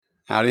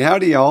Howdy,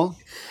 howdy, y'all.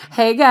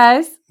 Hey,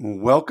 guys.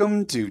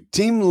 Welcome to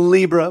Team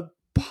Libra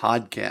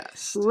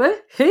Podcast.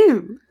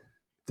 Woohoo.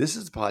 This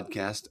is a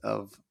podcast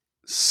of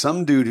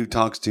some dude who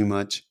talks too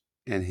much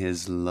and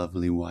his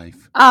lovely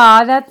wife.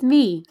 Aw, that's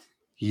me.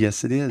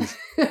 Yes, it is.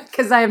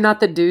 Because I am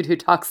not the dude who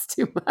talks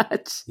too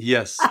much.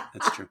 Yes,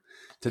 that's true.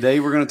 Today,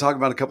 we're going to talk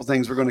about a couple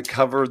things. We're going to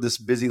cover this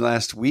busy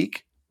last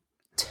week.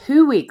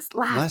 2 weeks.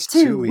 Last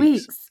 2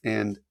 weeks.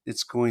 And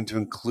it's going to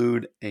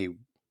include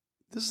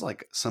this is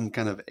like some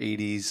kind of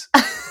 80s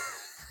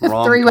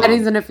rom-com. 3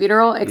 weddings and a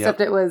funeral,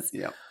 except it was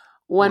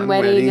one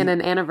wedding and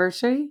an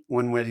anniversary.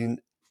 One wedding,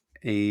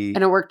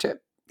 and a work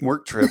trip.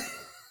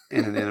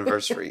 And an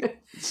anniversary.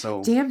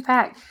 So Jam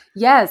packed.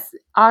 Yes,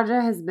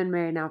 Audra has been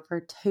married now for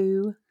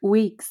 2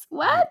 weeks.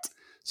 What?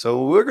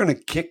 So we're going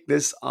to kick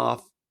this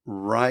off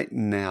right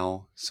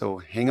now. So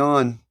hang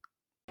on.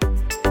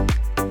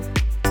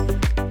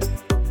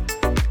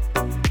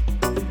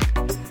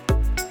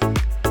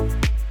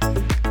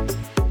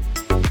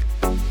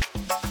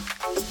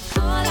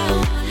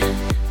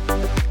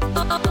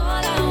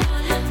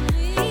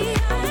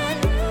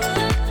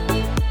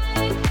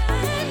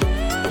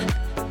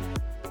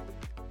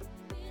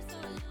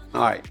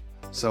 All right,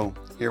 so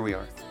here we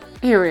are.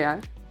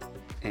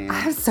 And I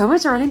have so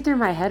much running through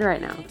my head right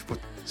now.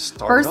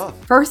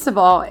 First of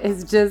all,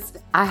 is just,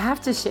 I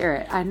have to share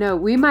it. I know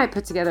we might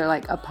put together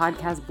like a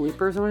podcast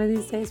bloopers one of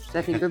these days, which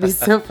I think would be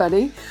so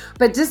funny.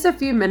 But just a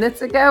few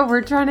minutes ago,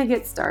 we're trying to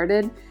get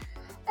started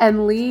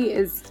and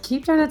Lee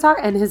keep trying to talk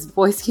and his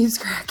voice keeps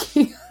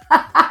cracking.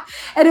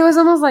 And it was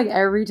almost like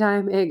every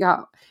time it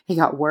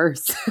got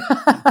worse.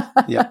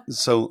 Yeah,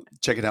 so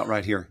check it out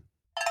right here.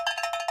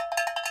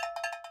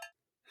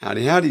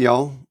 Howdy, howdy,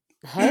 y'all.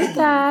 Hey,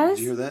 guys.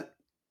 Did you hear that?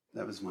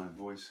 That was my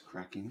voice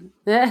cracking.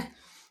 Yeah.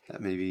 That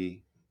may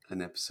be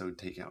an episode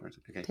takeout.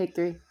 Okay. Take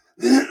 3.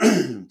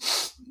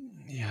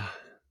 Yeah.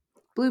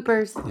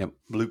 Bloopers. Yep,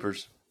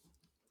 bloopers.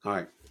 All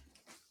right.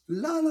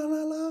 La, la,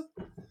 la, la.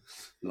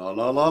 La,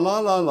 la, la, la,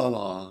 la, la,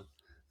 la.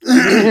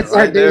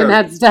 Start doing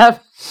that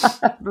stuff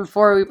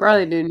before we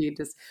probably do need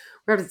to.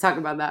 We have to talk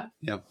about that.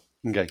 Yep.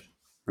 Okay.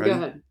 Ready? Go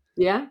ahead.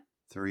 Yeah?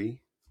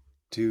 3,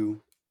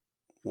 2,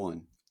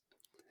 1.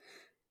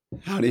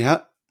 Howdy,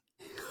 howdy.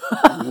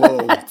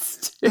 Whoa.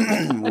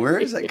 Where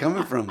is that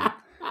coming from?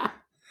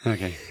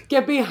 Okay.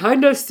 Get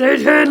behind us,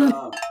 Satan.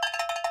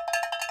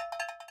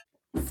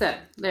 So,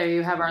 there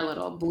you have our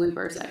little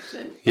blooper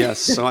section. Yes.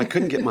 So I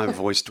couldn't get my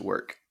voice to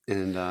work.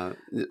 And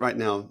right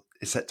now,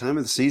 it's that time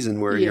of the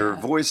season where your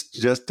voice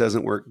just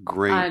doesn't work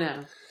great. I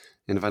know.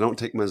 And if I don't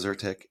take my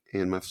Zyrtec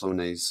and my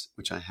Flonase,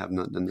 which I have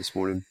not done this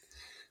morning,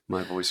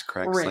 my voice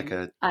cracks like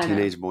a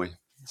teenage boy.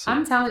 So.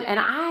 I'm telling you, and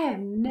I have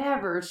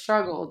never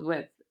struggled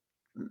with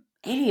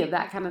any of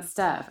that kind of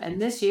stuff.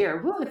 And this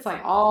year, it's like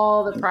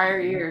all the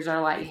prior years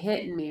are like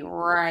hitting me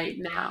right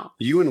now.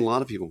 You and a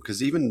lot of people,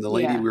 because even the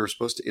lady we were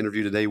supposed to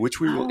interview today, which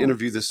we will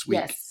interview this week.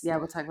 Yes. Yeah,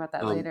 we'll talk about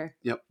that later.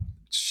 Yep.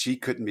 She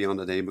couldn't be on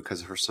today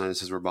because her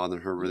sinuses were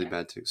bothering her really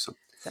bad too. So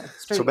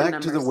back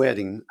to the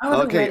wedding.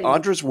 Oh, okay, the wedding.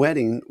 Audra's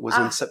wedding was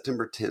on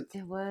September 10th.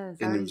 It was.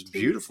 And it was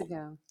beautiful.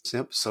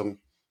 Yep. So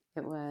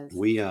it was.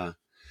 We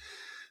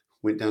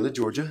went down to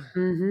Georgia.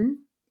 Mm-hmm.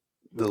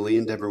 Lee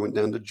and Deborah went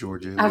down to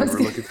Georgia. We were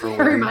looking for a It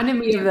wedding. reminded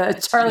me of the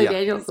Charlie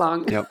Daniels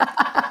song. Yep.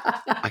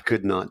 I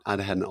could not. I'd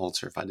have had an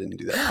ulcer if I didn't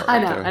do that part.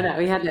 I know.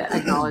 We had to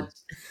acknowledge.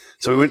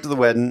 So we went to the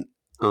wedding.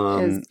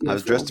 I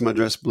was dressed in my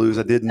dress blues.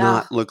 I did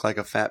not look like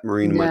a fat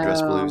Marine in my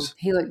dress blues.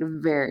 He looked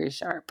very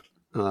sharp.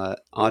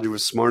 Audrey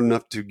was smart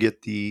enough to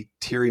get the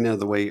tearing out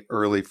of the way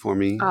early for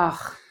me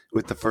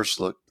with the first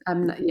look.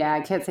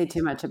 I can't say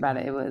too much about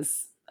it. It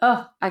was,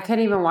 I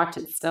couldn't even watch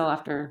it still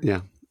after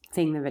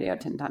seeing the video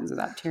 10 times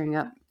without tearing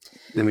up.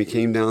 Then we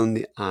came down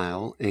the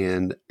aisle,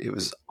 and it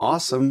was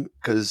awesome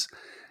because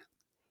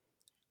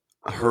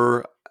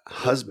her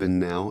husband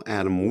now,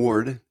 Adam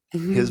Ward,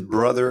 his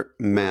brother,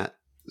 Matt,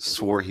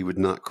 swore he would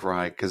not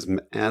cry because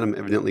Adam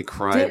evidently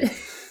cried,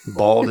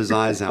 bawled his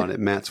eyes out at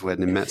Matt's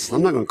wedding. And Matt said,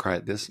 I'm not going to cry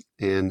at this.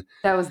 And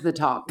that was the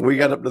talk. We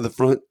got up to the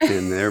front,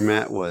 and there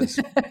Matt was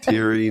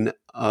tearing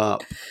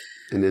up.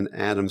 And then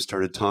Adam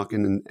started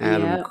talking, and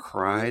Adam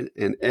cried,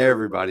 and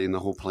everybody in the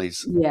whole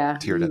place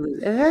teared up. It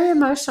was very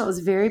emotional. It was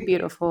very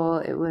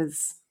beautiful.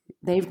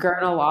 They've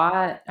grown a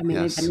lot. I mean,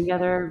 they've been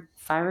together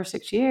 5 or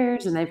 6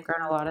 years, and they've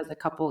grown a lot as a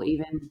couple,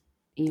 even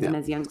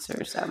as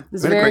youngsters. So it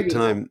was a great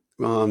time.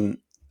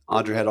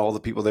 Audrey had all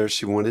the people there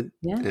she wanted.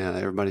 Yeah.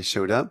 Everybody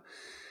showed up.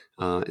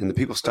 And the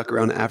people stuck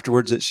around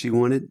afterwards that she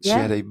wanted. She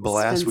had a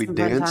blast. We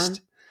danced.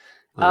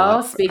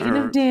 Speaking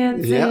of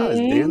dancing. Yeah, it was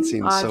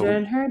dancing. Audra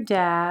and her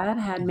dad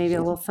had maybe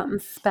a little something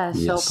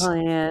special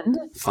planned.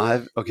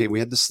 We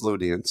had the slow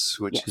dance,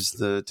 which is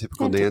the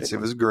typical dance.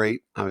 It was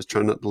great. I was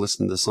trying not to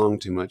listen to the song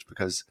too much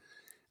because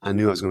I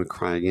knew I was going to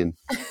cry again.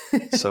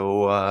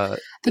 So I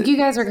think you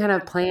guys were kind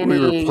of planning.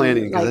 We were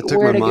planning because I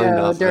took my mind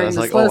off. I was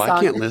like,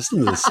 I can't listen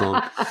to this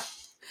song.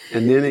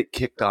 And then it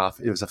kicked off.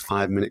 It was a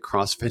 5-minute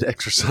CrossFit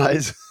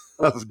exercise.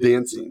 of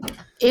dancing.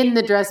 In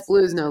the dress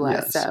blues, no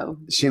less. Yes. So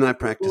she and I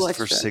practiced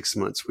for 6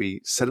 months.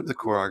 We set up the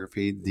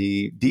choreography.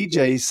 The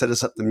DJ set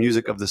us up the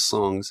music of the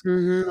songs.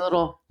 Mm-hmm. A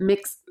little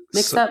mix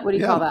up. What do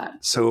you call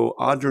that? So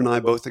Audra and I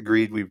both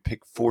agreed we'd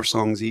pick 4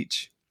 songs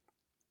each.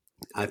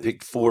 I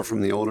picked 4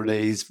 from the older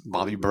days,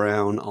 Bobby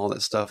Brown, all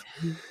that stuff.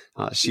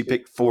 She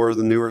picked 4 of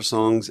the newer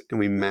songs, and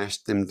we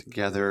mashed them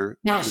together.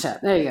 Mash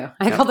up. There you go.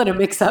 I called it a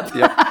mix up.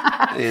 Yep.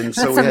 And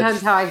so that's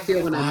sometimes how I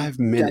feel when 5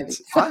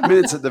 minutes. 5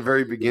 minutes at the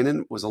very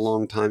beginning was a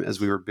long time as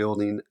we were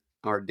building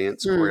our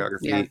dance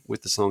choreography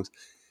with the songs.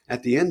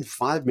 At the end,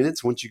 5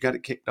 minutes, once you got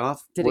it kicked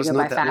off, was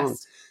not that long.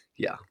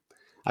 Yeah.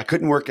 I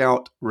couldn't work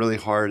out really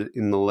hard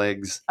in the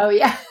legs. Oh,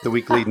 yeah. The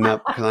week leading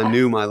up because I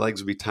knew my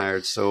legs would be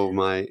tired. So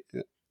my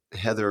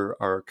Heather,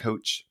 our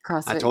coach,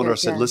 I told her, I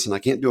said, listen, I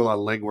can't do a lot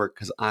of leg work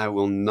because I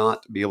will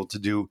not be able to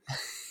do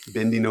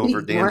bending over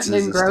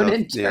dances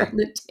and stuff.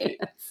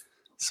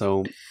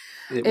 So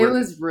it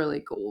was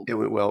really cool. It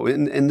went well.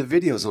 And the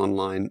video's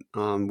online.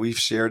 We've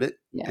shared it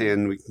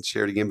and we can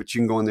share it again, but you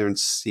can go in there and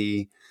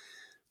see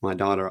my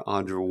daughter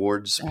Audra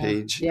Ward's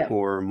page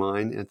or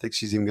mine. I think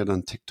she's even got it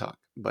on TikTok,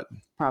 but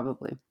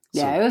probably.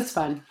 Yeah, it was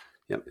fun.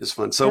 Yep, it was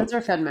fun. So those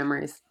are fun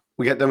memories.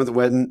 We got done with the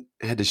wedding,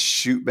 had to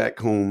shoot back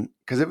home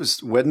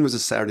because wedding was a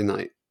Saturday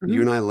night. Mm-hmm.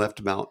 You and I left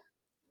about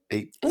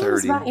 8:30. It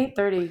was about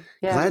 8:30.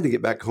 Yeah, I had to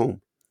get back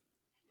home.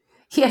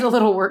 He had a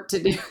little work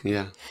to do.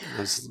 Yeah,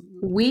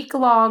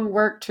 week-long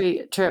work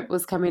trip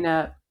was coming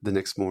up the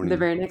next morning. The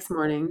very next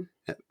morning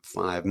at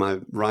 5. My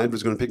ride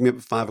was going to pick me up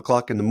at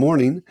 5:00 in the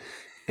morning,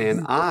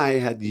 and I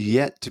had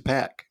yet to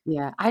pack.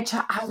 Yeah,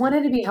 I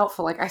wanted to be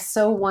helpful. Like I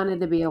so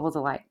wanted to be able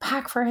to like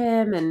pack for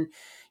him and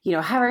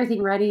have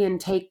everything ready and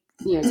take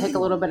a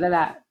little bit of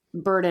that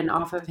burden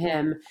off of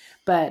him.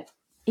 But,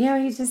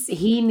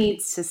 he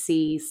needs to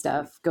see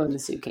stuff go in the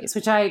suitcase,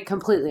 which I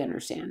completely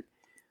understand.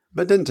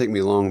 But it didn't take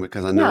me long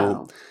because I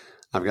know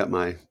I've got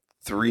my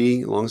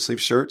 3 long sleeve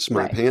shirts,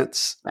 my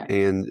pants,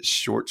 and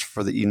shorts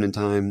for the evening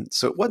time.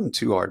 So it wasn't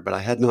too hard, but I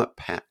had not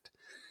packed.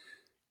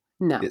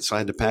 No. So I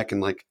had to pack in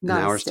like an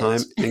hour's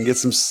time and get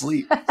some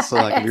sleep so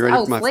I could be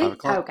ready for my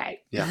 5:00.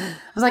 Okay. Yeah. I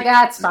was like,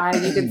 that's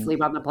fine. You can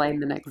sleep on the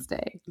plane the next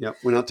day. Yep.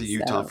 Went out to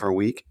Utah for a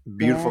week.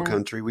 Beautiful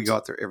country. We go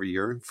out there every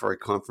year for a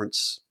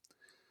conference.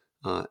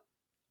 I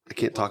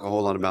can't talk a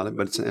whole lot about it,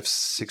 but it's an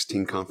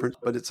F-16 conference.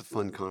 But it's a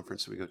fun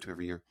conference we go to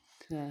every year.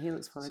 Yeah, he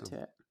looks forward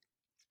to it.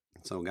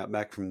 So got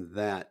back from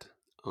that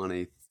on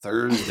a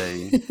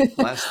Thursday,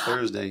 last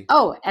Thursday.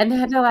 Oh, and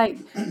had to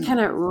kind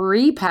of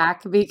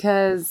repack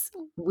because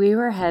we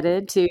were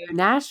headed to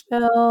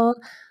Nashville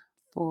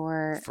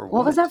for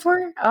what was that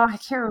for? Oh, I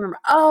can't remember.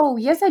 Oh,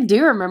 yes, I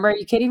do remember. Are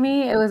you kidding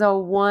me? It was a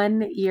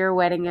 1-year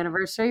wedding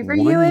anniversary for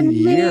you and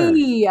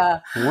me.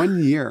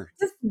 1 year.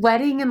 Just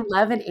wedding and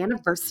love and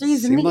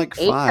anniversaries in the like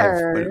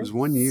air. 5, but it was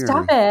 1 year.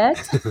 Stop it.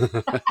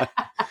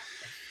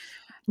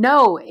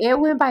 No, it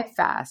went by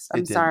fast.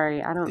 I'm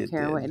sorry. I don't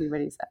care what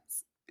anybody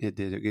says. It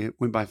did. It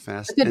went by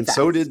fast. And fast.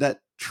 So did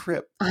that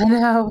trip. I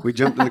know. We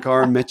jumped in the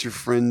car and met your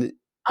friend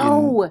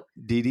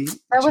Dee Dee.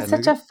 That was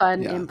such a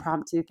fun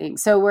impromptu thing.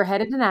 So we're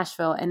headed to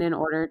Nashville, and in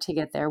order to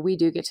get there, we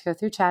do get to go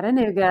through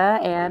Chattanooga,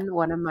 and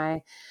one of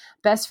my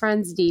best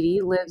friends, Dee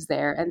Dee, lives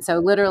there. And so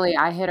literally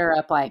I hit her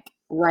up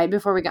right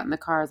before we got in the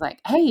car. I was like,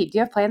 hey, do you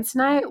have plans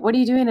tonight? What are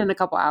you doing in a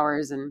couple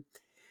hours? And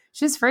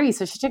she's free.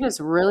 So she took us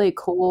really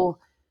cool,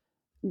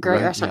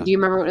 great restaurant. Yeah. Do you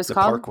remember what it was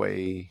called?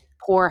 Parkway.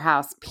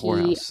 Poorhouse.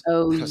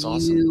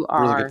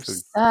 P-O-U-R. Really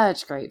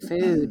such great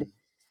food.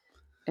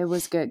 It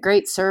was good.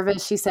 Great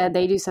service. She said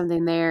they do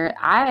something there.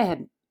 I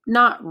had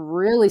not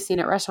really seen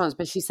at restaurants,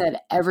 but she said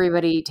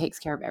everybody takes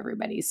care of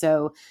everybody.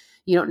 So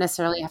you don't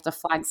necessarily have to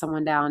flag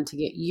someone down to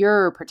get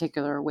your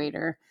particular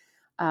waiter.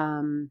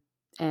 It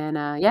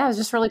was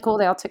just really cool.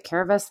 They all took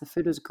care of us. The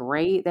food was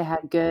great. They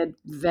had good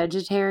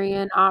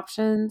vegetarian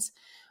options,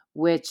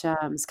 which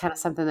is kind of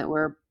something that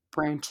we're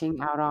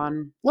branching out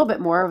on a little bit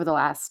more over the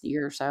last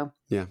year or so.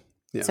 Yeah.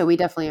 So we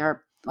definitely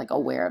are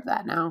aware of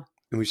that now.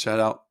 And we shot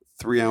out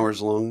 3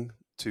 hours long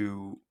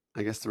to,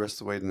 I guess, the rest of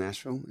the way to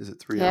Nashville. Is it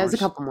 3 hours? Yeah, it was a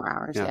couple more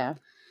hours. Yeah.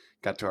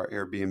 Got to our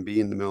Airbnb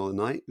in the middle of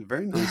the night.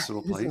 Very nice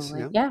little place.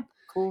 Yeah.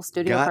 Cool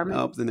studio apartment.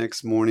 Got up the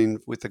next morning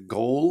with a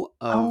goal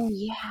of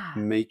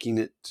making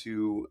it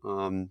to,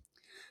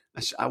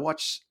 I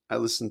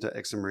listened to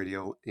XM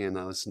Radio and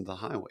I listened to The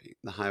Highway.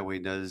 The Highway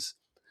does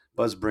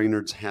Buzz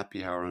Brainerd's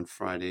happy hour on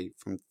Friday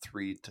from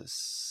 3 to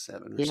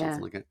 7 or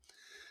something like that.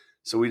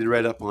 So we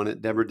read up on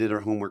it. Deborah did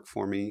her homework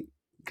for me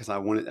because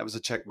that was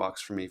a checkbox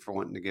for me for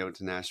wanting to go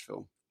to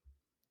Nashville.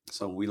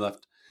 So we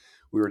left.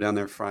 We were down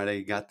there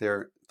Friday, got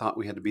there, thought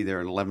we had to be there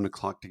at 11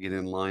 o'clock to get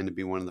in line to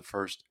be one of the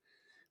first.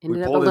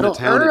 Ended up a little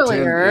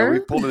earlier. We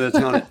pulled into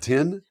town at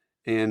 10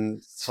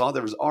 and saw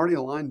there was already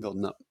a line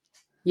building up.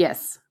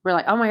 Yes. We're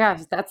like, oh my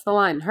gosh, that's the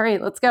line. Hurry,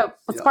 let's go.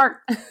 Let's park.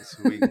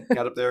 So we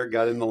got up there,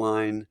 got in the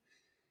line.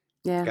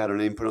 Yeah. Got our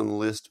name put on the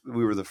list.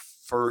 We were the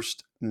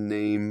first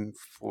name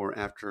for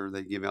after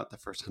they give out the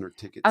first 100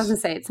 tickets. I was going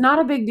to say, it's not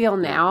a big deal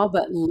now,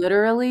 but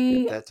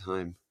literally at that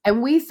time,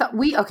 And we thought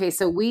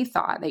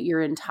that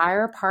your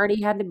entire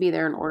party had to be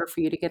there in order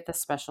for you to get the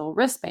special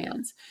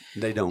wristbands.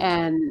 They don't.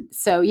 And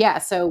so,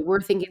 so we're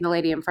thinking the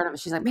lady in front of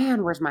us, she's like,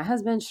 man, where's my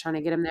husband? She's trying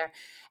to get him there.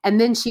 And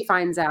then she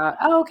finds out,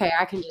 oh, okay,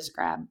 I can just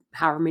grab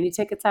however many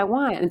tickets I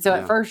want. And so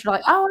at first you're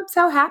like, oh, I'm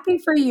so happy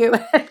for you.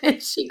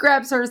 And she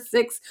grabs her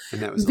 6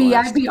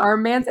 VIP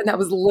armbands. And that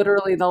was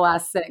literally the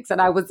last 6.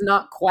 And I was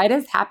not quite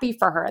as happy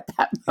for her at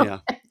that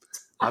moment. Yeah.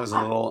 I was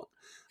a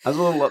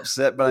little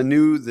upset, but I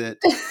knew that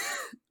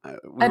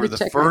we were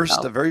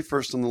the very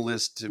first on the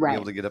list to be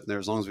able to get up there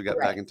as long as we got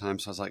back in time.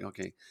 So I was like,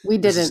 okay, we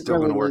didn't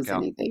really lose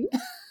anything,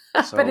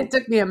 so, but it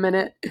took me a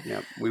minute.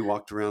 Yeah, we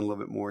walked around a little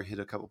bit more, hit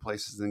a couple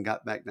places, then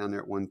got back down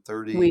there at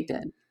 1:30. We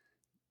did.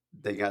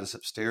 They got us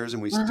upstairs,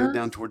 and we stood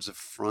down towards the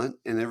front,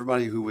 and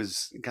everybody who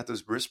got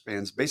those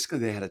wristbands, basically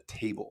they had a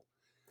table.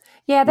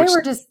 Yeah,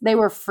 they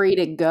were free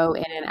to go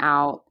in and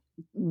out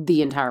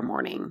the entire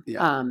morning.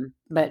 Yeah.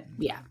 But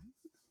yeah.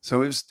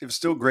 So it was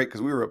still great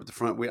because we were up at the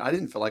front. I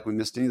didn't feel like we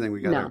missed anything.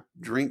 We got our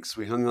drinks.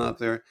 We hung out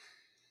there.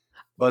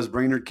 Buzz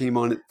Brainerd came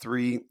on at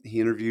 3. He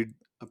interviewed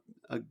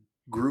a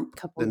group.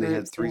 Then they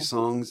had 3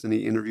 songs. Then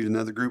he interviewed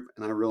another group.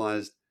 And I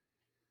realized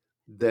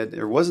that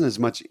there wasn't as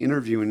much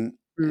interviewing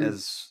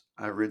as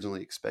I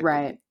originally expected.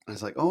 Right. I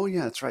was like, oh,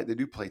 yeah, that's right. They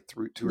do play 2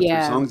 or 3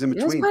 songs in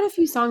between. There's quite a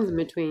few songs in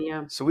between,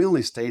 yeah. So we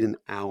only stayed an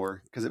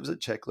hour because it was a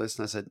checklist.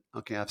 And I said,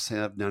 okay,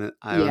 I've done it.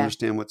 I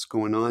understand what's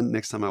going on.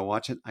 Next time I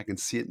watch it, I can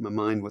see it in my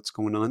mind what's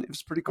going on. It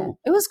was pretty cool.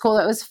 It was cool.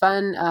 It was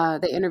fun.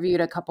 They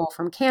interviewed a couple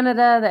from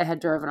Canada that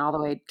had driven all the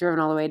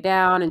way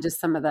down, and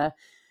just some of the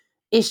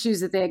issues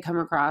that they had come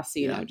across,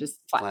 just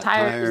flat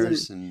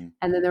tires. And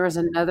then there was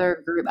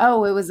another group.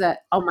 Oh, it was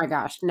oh my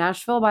gosh,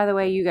 Nashville, by the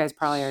way, you guys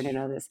probably already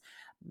know this.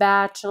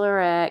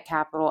 Bachelorette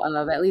capital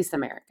of at least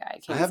America.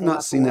 I have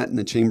not seen that in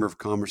the Chamber of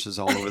Commerce's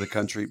all over the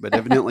country, but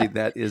evidently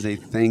that is a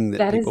thing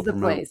that people promote. That is the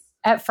place.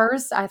 At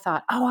first, I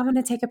thought, oh, I'm going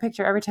to take a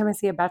picture every time I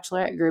see a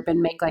bachelorette group and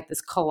make like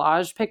this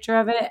collage picture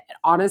of it.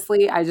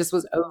 Honestly, I just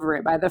was over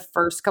it by the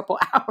first couple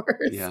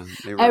hours. Yeah,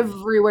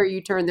 everywhere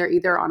you turn, they're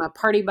either on a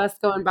party bus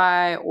going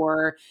by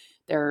or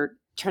they're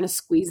trying to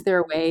squeeze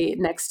their way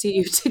next to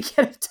you to get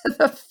up to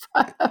the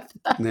front of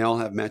them. And they all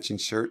have matching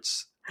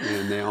shirts.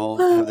 And they all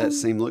have that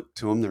same look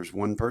to them. There's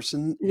one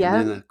person and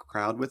then a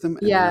crowd with them,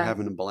 and they're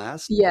having a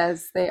blast.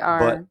 Yes, they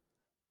are.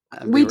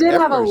 But we did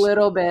have a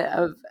little bit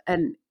of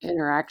an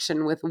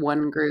interaction with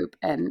one group,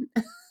 and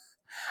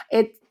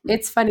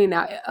it's funny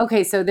now.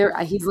 Okay, so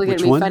he's looking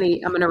at me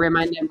funny. I'm going to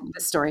remind him of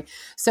the story.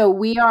 So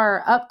we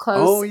are up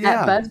close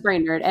at Buzz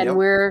Brainerd, and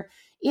we're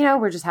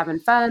just having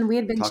fun. We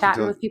had been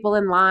chatting with people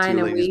in line,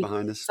 and we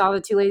saw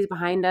the 2 ladies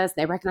behind us.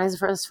 They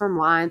recognized us from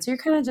line. So you're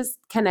kind of just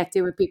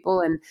connected with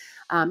people. And,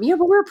 but we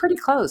were pretty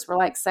close. We're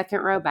like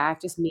second row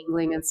back, just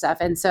mingling and stuff.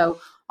 And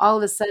so all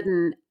of a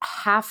sudden,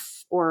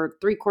 half or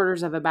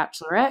 3/4 of a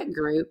bachelorette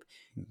group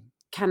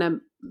kind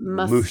of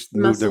muscles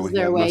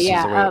their way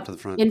up to the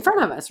front. In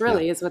front of us,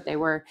 really, is what they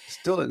were.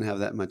 Still didn't have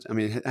that much. I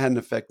mean, it had an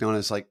effect on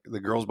us. Like the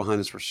girls behind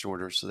us were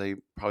shorter, so they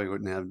probably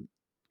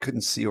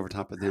couldn't see over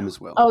top of them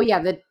as well. Oh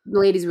yeah, the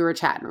ladies we were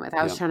chatting with.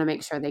 I was trying to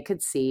make sure they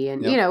could see,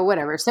 and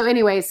whatever. So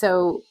anyway,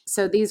 so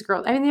these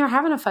girls, I mean, they were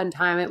having a fun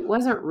time. It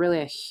wasn't really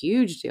a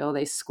huge deal.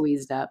 They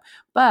squeezed up,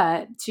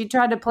 but she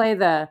tried to play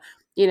the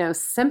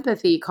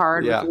sympathy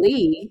card with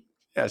Lee.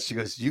 Yeah, she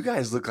goes, "You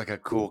guys look like a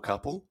cool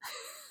couple.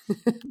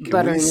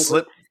 Can we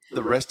slip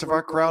the rest of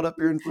our crowd up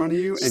here in front of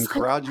you and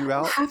crowd you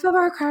out? Half of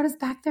our crowd is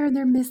back there, and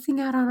they're missing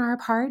out on our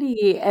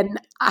party." And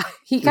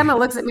he kind of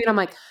looks at me, and I'm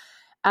like,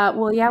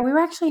 well, yeah, we were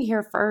actually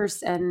here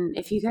first. And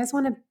if you guys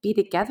want to be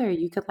together,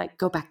 you could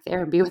go back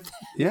there and be with them.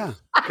 Yeah.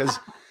 Because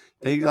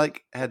they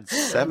had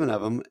 7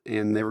 of them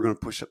and they were going to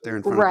push up there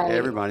in front of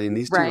everybody. And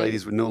these 2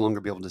 ladies would no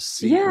longer be able to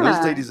see. Yeah.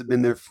 Those ladies had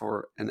been there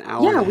for an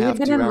hour and a half, we had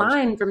been in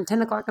line from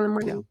 10 o'clock in the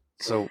morning. Yeah.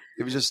 So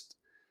it was just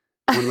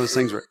one of those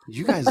things where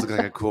you guys look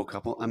like a cool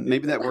couple.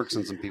 Maybe that works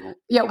on some people.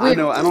 Yeah, I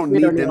know. I don't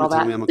need them to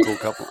tell me I'm a cool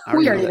couple.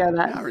 We already know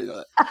that. Yeah, I already know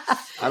that.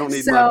 I don't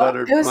need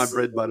my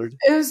bread buttered.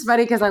 It was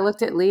funny because I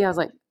looked at Lee. I was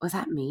like, "Was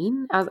that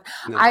mean?" I was.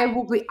 No.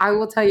 I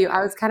will tell you.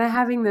 I was kind of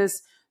having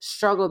this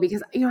struggle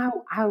because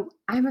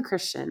I'm a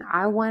Christian.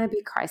 I want to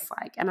be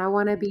Christ-like and I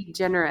want to be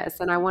generous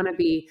and I want to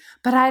be.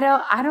 But I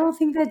don't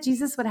think that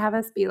Jesus would have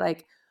us be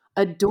like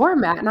a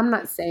doormat. And I'm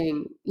not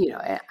saying,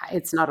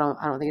 it's not,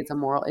 I don't think it's a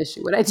moral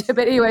issue what I did,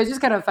 but anyway, it's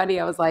just kind of funny.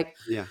 I was like,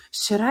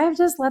 should I have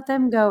just let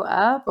them go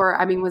up? Or,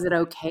 was it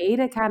okay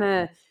to kind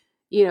of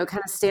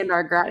stand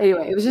our ground?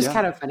 Anyway, it was just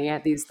kind of funny. I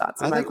had these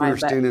thoughts. I think we were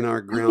standing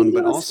our ground,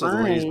 but also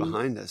the ladies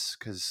behind us.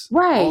 Cause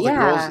all the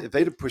girls, if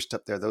they'd have pushed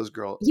up there, those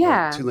girls,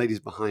 2 ladies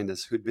behind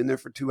us who'd been there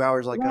for 2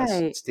 hours like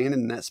us,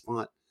 standing in that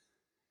spot,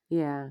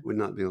 would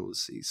not be able to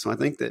see. So I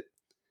think that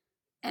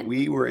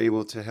we were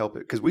able to help it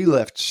because we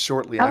left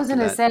shortly after that.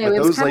 I was going to say,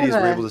 but those ladies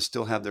were able to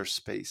still have their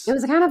space. It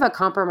was kind of a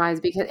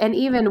compromise because, and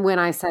even when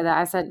I said that,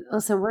 I said,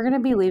 listen, we're going to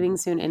be leaving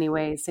soon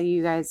anyway. So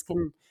you guys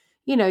can,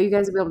 you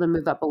guys will be able to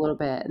move up a little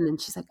bit. And then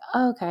she's like,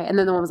 oh, okay. And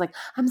then the one was like,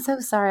 I'm so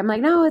sorry. I'm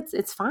like, no,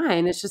 it's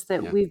fine. It's just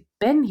that we've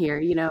been here,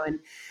 and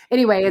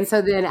anyway. And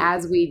so then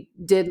as we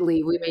did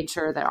leave, we made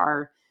sure that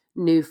our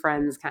new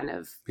friends kind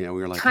of. Yeah,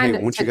 we were like, hey,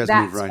 once you guys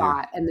that move right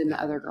spot, here. and then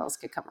the other girls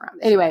could come around.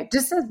 Anyway,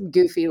 just a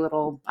goofy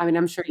little, I mean,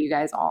 I'm sure you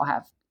guys all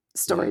have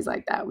stories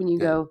like that when you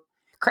go.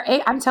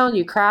 I'm telling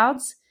you,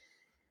 crowds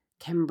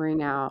can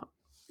bring out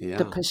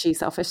the pushy,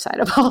 selfish side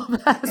of all of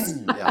us,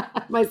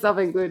 myself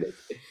included.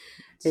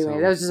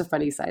 Anyway, that was just a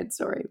funny side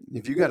story.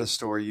 If you got a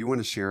story you want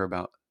to share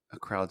about a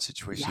crowd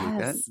situation like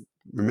that,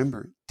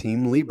 remember,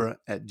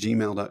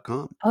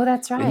 teamlibra@gmail.com. Oh,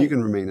 that's right. And you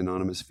can remain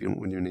anonymous if you don't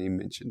want your name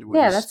mentioned.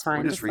 That's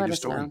fine. We'll just read your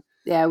story. Know.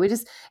 Yeah,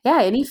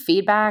 any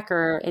feedback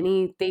or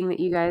anything that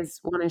you guys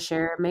want to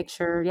share, make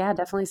sure,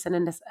 definitely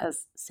send us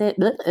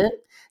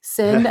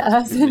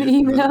an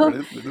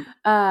email.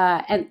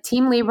 And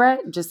Team Libra,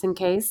 just in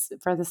case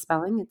for the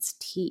spelling, it's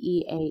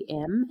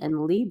TEAM,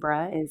 and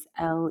Libra is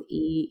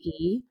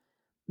LEEBRA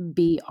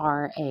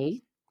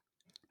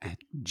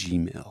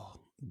 @gmail.com.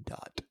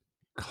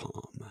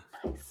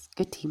 Nice.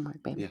 Good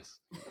teamwork, baby. Yes.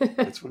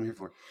 That's what I'm here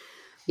for.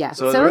 Yeah.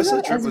 So the rest of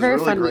the trip was very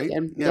really fun great.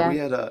 Weekend.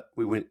 Yeah,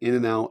 we went in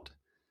and out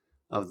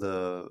of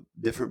the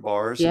different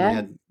bars. And we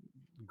had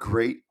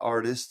great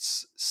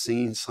artists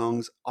singing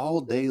songs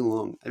all day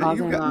long.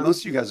 Most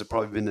of you guys have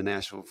probably been to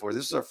Nashville before.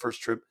 This is our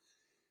first trip,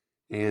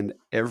 and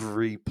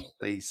every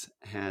place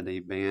had a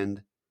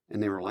band,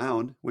 and they were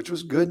loud, which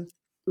was good.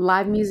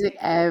 Live music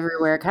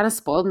everywhere. Kind of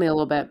spoiled me a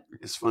little bit.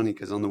 It's funny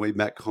because on the way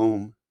back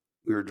home,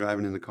 we were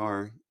driving in the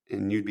car,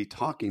 and you'd be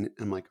talking. And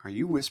I'm like, are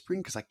you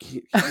whispering? Because I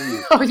can't hear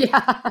you. Oh,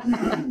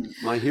 yeah.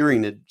 My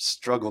hearing had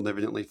struggled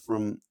evidently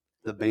from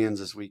the bands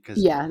this week.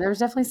 Yeah, there was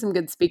definitely some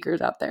good speakers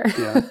out there.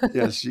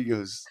 Yeah.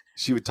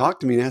 She would talk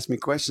to me and ask me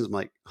questions. I'm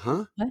like,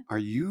 huh? What? Are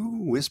you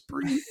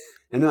whispering?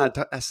 And then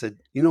I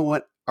said, you know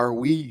what? Are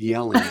we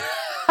yelling?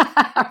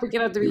 We're going to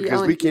have to be yelling.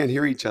 Because we can't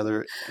hear each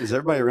other. Is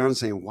everybody around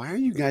saying, why are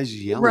you guys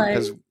yelling?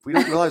 Because we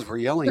don't realize we're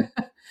yelling.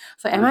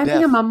 So am I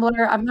being a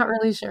mumbler? I'm not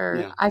really sure.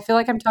 Yeah. I feel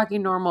like I'm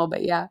talking normal,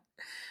 but yeah.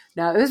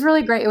 No, it was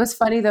really great. It was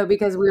funny though,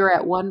 because we were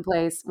at one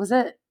place. Was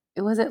it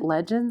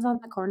Legends on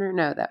the corner?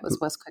 No, that was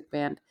West Cook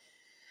Band.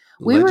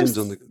 We were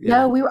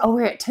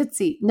at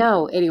Tootsie.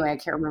 No, anyway, I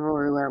can't remember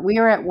where we were. We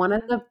were at one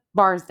of the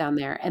bars down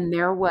there, and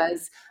there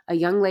was a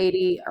young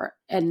lady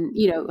and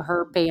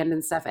her band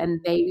and stuff,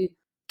 and they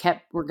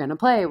kept, we're gonna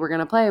play, we're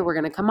gonna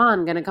come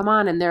on,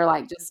 and they're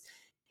like just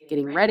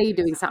getting ready,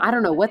 doing something. I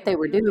don't know what they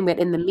were doing, but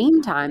in the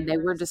meantime, they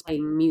were just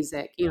playing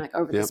music, like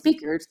over the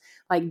speakers,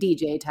 like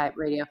DJ type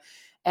radio.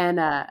 And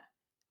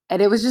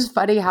it was just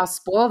funny how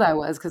spoiled I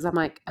was, because I'm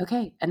like,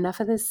 okay,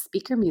 enough of this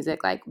speaker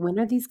music. Like, when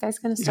are these guys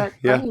going to start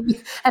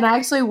playing? And I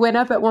actually went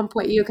up at one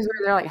point, because we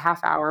were there like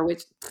half hour,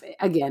 which,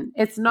 again,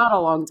 it's not a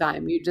long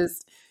time. You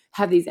just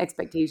have these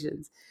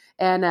expectations.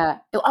 And,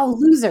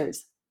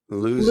 Losers.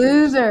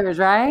 Losers,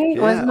 right?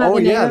 Yeah. Wasn't that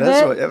the name of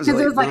it? Because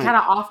it was like kind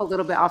of off a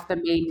little bit off the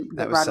main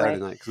That was Broadway.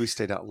 Saturday night, because we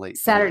stayed out late.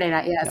 Saturday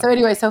night, yeah. So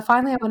anyway,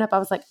 finally I went up. I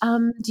was like,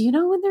 do you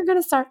know when they're going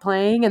to start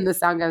playing? And the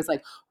sound guy was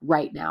like,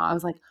 right now. I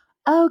was like,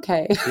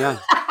 okay. Yeah.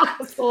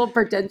 It's a little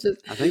pretentious.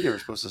 I think they were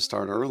supposed to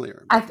start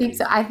earlier. I think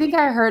so. I think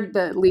I heard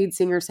the lead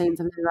singer saying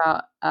something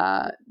about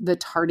the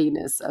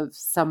tardiness of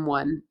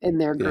someone in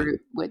their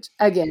group, which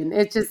again,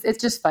 it's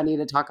just funny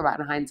to talk about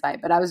in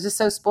hindsight. But I was just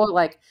so spoiled.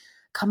 Like,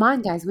 come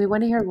on, guys, we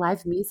want to hear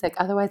live music.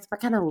 Otherwise, we're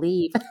gonna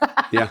leave.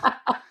 Yeah.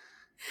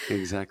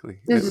 Exactly.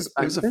 It was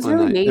a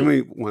fun night. And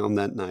we wound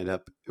that night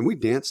up, and we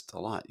danced a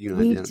lot. You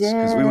and I danced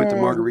because we went to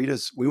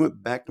Margaritas. We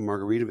went back to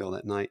Margaritaville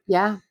that night.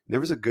 Yeah, there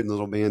was a good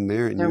little band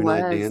there, and you and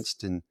I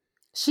danced. And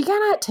she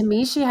to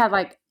me, she had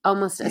like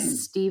almost a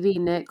Stevie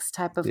Nicks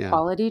type of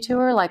quality to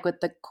her, like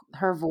with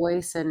her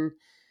voice. And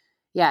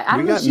yeah,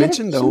 we got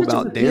mentioned though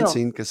about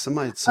dancing because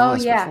somebody saw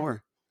us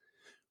before.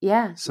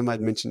 Yeah,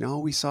 somebody mentioned,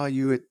 we saw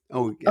you at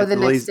the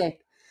next day.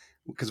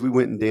 Because we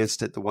went and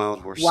danced at the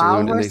Wild Horse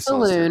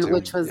Saloon,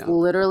 which was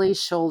literally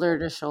shoulder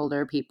to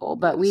shoulder people,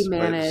 but we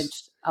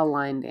managed a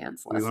line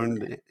dance lesson.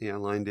 We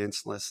learned line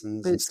dance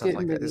lessons and stuff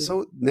like that.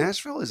 So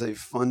Nashville is a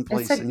fun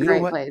place. It's a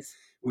great place.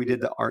 We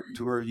did the art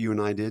tour. You and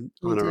I did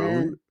on our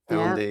own.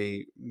 Found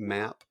a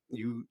map.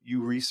 You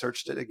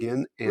researched it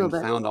again and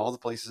found all the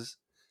places.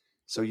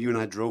 So you and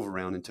I drove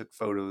around and took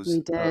photos.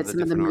 We did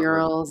some of the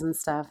murals and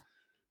stuff.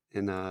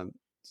 And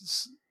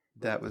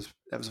that was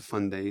a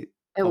fun day.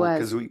 It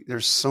was, because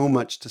there's so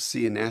much to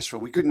see in Nashville.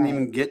 We couldn't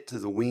even get to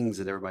the wings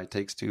that everybody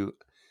takes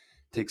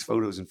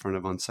photos in front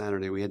of on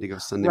Saturday. We had to go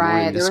Sunday morning.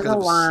 Right, there was a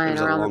line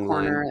around the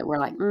corner that we're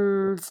like,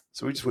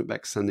 So we just went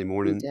back Sunday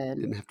morning.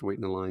 Didn't have to wait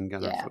in the line.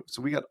 Got our photos.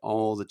 So we got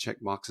all the check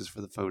boxes for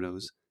the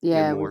photos.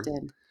 Yeah, we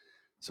did.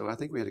 So I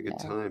think we had a good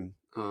time.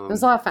 It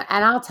was a lot of fun.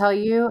 And I'll tell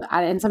you,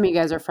 and some of you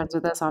guys are friends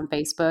with us on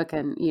Facebook,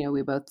 and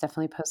we both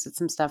definitely posted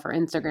some stuff for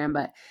Instagram,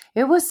 but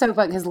it was so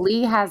fun because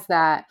Lee has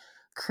that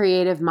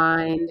creative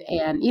mind,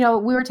 and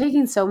we were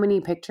taking so many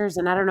pictures,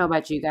 and I don't know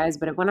about you guys,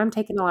 but when I'm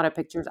taking a lot of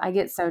pictures, I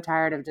get so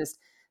tired of just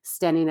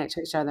standing next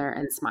to each other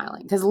and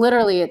smiling, because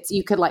literally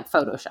you could like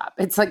Photoshop.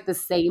 It's like the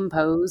same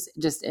pose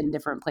just in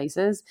different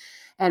places.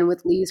 And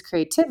with Lee's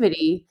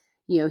creativity,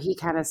 he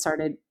kind of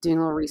started doing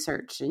a little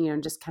research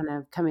and just kind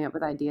of coming up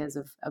with ideas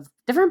of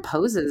different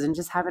poses and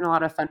just having a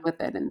lot of fun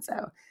with it. And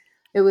so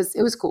it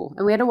was cool,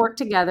 and we had to work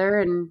together,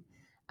 and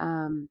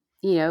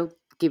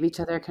give each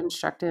other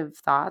constructive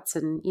thoughts.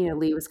 And,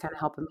 Lee was kind of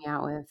helping me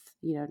out with,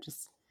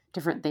 just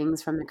different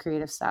things from the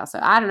creative style. So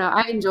I don't know.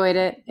 I enjoyed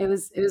it. It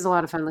was a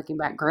lot of fun looking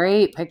back.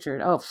 Great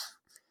pictures. Oh,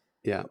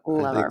 yeah.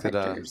 love I think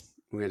our pictures.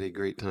 We had a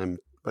great time,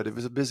 but it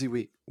was a busy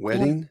week.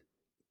 Wedding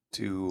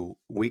to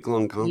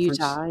week-long conference.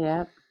 Utah,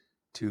 yeah.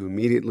 To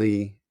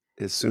immediately,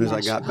 as soon as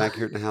I got back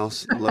here at the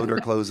house, load our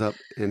clothes up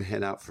and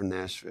head out for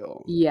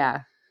Nashville.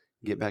 Yeah.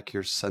 Get back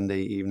here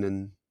Sunday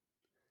evening.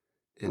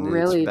 And then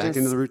really it's back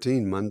into the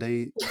routine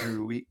Monday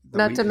through week.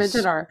 Not to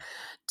mention our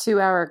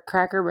 2-hour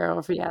Cracker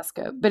Barrel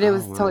fiasco, but it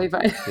was totally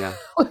fine. Yeah.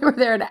 We were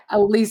there at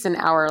least an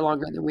hour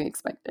longer than we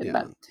expected. Yeah.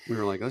 But we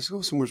were like, let's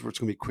go somewhere where it's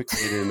going to be quick to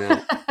get in and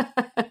out.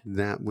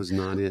 That was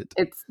not it.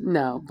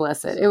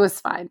 Bless it. It was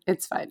fine.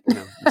 It's fine.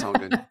 No, it's all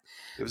good.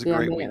 It was a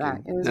great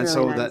weekend. It was and really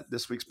so nice.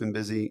 this week's been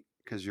busy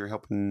because you're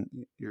helping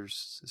your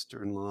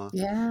sister-in-law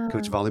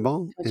coach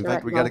volleyball. In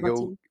fact, we got to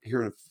go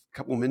here in a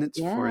couple minutes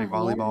for a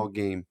volleyball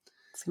game.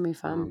 It's going to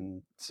be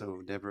fun.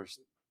 So Deborah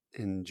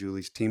and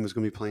Julie's team is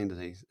going to be playing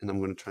today, and I'm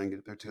going to try and get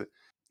up there to it.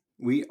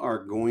 We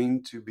are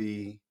going to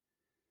be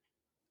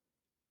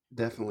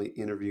definitely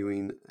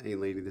interviewing a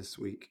lady this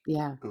week.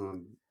 Yeah.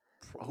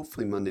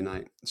 Hopefully Monday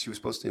night. She was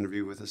supposed to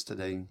interview with us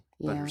today,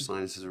 but her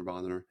sinuses are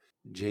bothering her.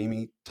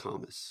 Jamie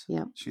Thomas.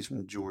 Yeah. She's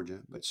from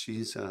Georgia, but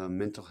she's a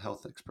mental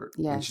health expert.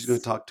 Yes. And she's going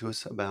to talk to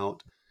us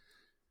about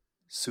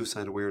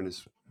Suicide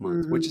Awareness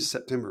Month, which is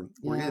September.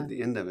 We're at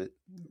the end of it,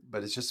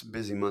 but it's just a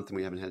busy month and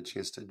we haven't had a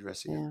chance to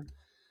address it yet.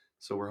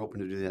 So we're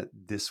hoping to do that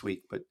this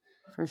week. But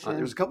for sure.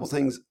 There's a couple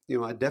things,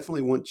 I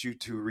definitely want you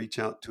to reach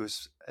out to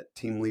us at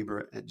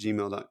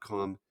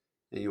teamlibra@gmail.com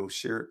and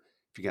share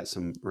if you got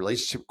some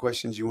relationship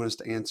questions you want us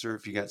to answer,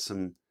 if you got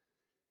some,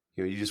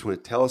 you just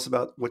want to tell us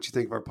about what you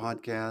think of our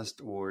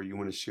podcast, or you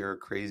want to share a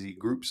crazy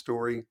group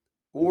story,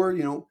 or,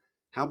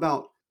 how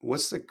about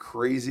what's the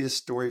craziest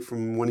story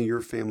from one of your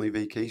family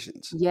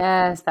vacations?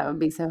 Yes, that would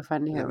be so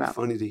fun to hear about.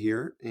 Funny to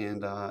hear.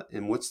 And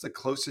what's the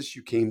closest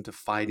you came to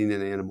fighting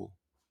an animal?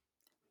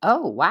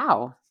 Oh,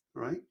 wow.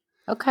 Right?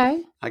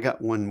 Okay. I got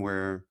one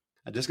where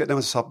I just got done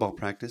with softball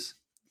practice.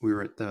 We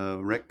were at the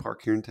rec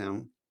park here in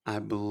town. I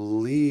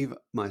believe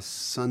my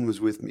son was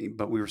with me,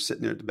 but we were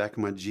sitting there at the back of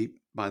my Jeep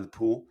by the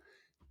pool,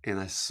 and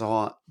I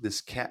saw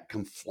this cat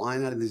come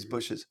flying out of these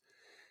bushes,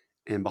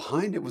 and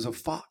behind it was a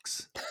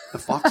fox. The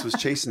fox was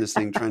chasing this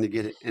thing, trying to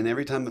get it, and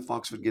every time the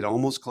fox would get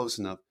almost close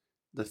enough,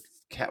 the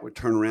cat would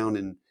turn around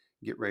and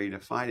get ready to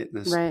fight it,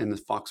 and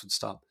the fox would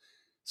stop.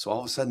 So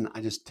all of a sudden,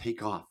 I just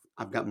take off.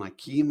 I've got my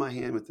key in my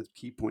hand with the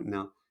key pointing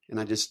out, and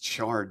I just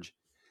charge.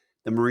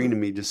 The Marine in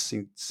me just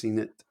seen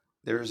it.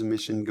 There's a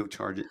mission, go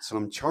charge it. So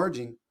I'm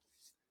charging.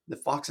 The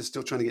fox is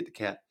still trying to get the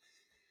cat.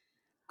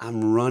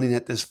 I'm running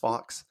at this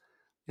fox,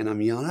 and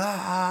I'm yelling,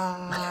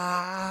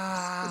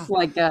 ah!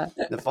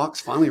 The fox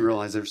finally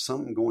realized there's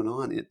something going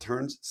on. It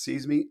turns,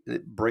 sees me, and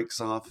it breaks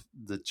off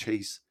the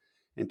chase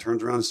and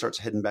turns around and starts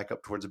heading back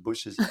up towards the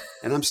bushes.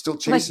 And I'm still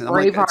chasing. I'm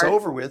like, it's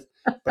over with,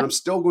 but I'm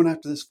still going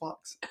after this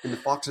fox. And the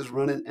fox is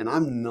running, and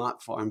I'm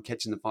not far. I'm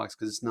catching the fox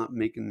because it's not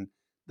making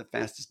the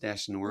fastest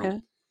dash in the world. Yeah.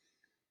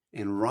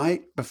 And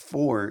right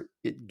before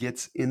it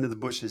gets into the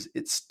bushes,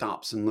 it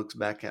stops and looks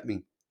back at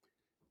me.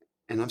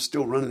 And I'm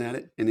still running at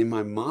it. And in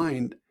my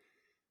mind,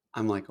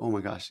 I'm like, oh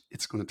my gosh,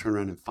 it's going to turn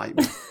around and fight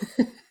me.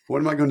 What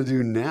am I going to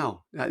do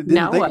now? I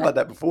didn't think about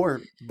that before,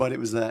 but it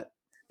was that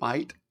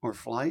fight or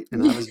flight.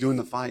 And I was doing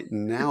the fight.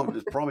 And now it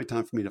was probably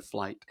time for me to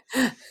flight.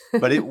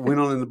 But it went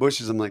on in the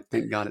bushes. I'm like,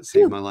 thank God it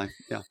saved my life.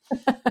 Yeah.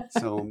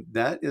 So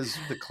that is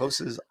the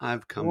closest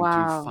I've come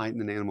to fighting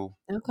an animal.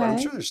 Okay. But I'm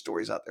sure there's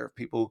stories out there of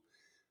people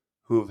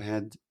who have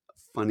had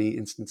funny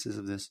instances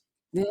of this.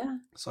 Yeah.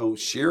 So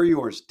share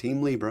yours,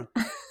 Team Libra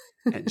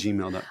at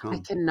gmail.com. I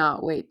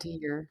cannot wait to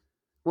hear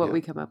what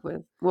we come up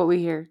with, what we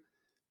hear.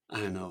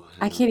 I know.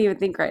 I can't even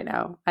think right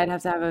now. I'd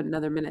have to have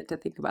another minute to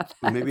think about that.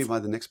 Well, maybe by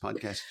the next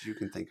podcast you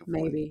can think of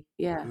maybe. One.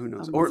 Yeah. Who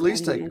knows? Or at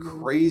least a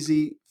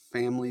crazy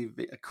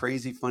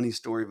funny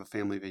story of a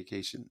family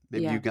vacation.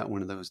 Maybe you got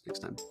one of those next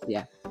time.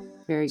 Yeah.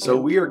 Very good. So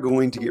we are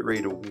going to get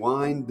ready to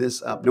wind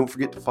this up. Don't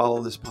forget to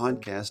follow this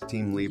podcast,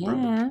 Team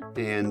Libra,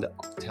 and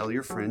tell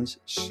your friends,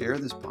 share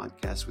this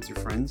podcast with your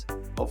friends.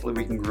 Hopefully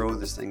we can grow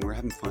this thing. We're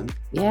having fun.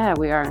 Yeah,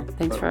 we are.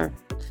 Thanks for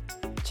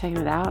checking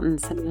it out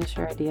and sending us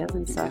your ideas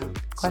and stuff,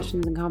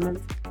 questions and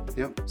comments.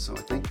 Yep. So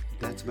I think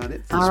that's about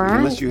it for this week,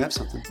 unless you have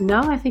something.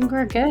 No, I think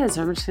we're good.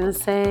 So I'm just going to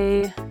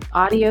say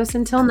adios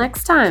until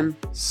next time.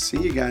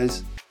 See you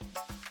guys.